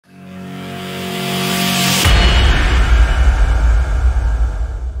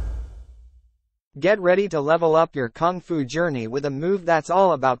Get ready to level up your Kung Fu journey with a move that's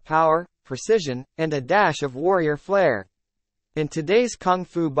all about power, precision, and a dash of warrior flair. In today's Kung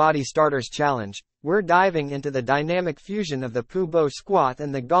Fu Body Starters Challenge, we're diving into the dynamic fusion of the Pu Bo squat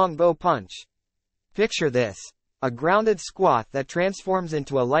and the Gong Bu Punch. Picture this: a grounded squat that transforms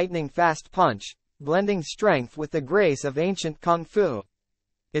into a lightning-fast punch, blending strength with the grace of ancient Kung Fu.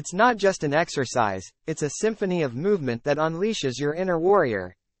 It's not just an exercise, it's a symphony of movement that unleashes your inner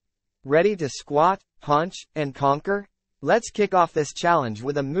warrior. Ready to squat, punch, and conquer? Let's kick off this challenge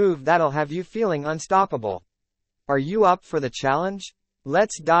with a move that'll have you feeling unstoppable. Are you up for the challenge?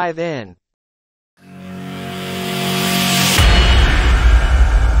 Let's dive in.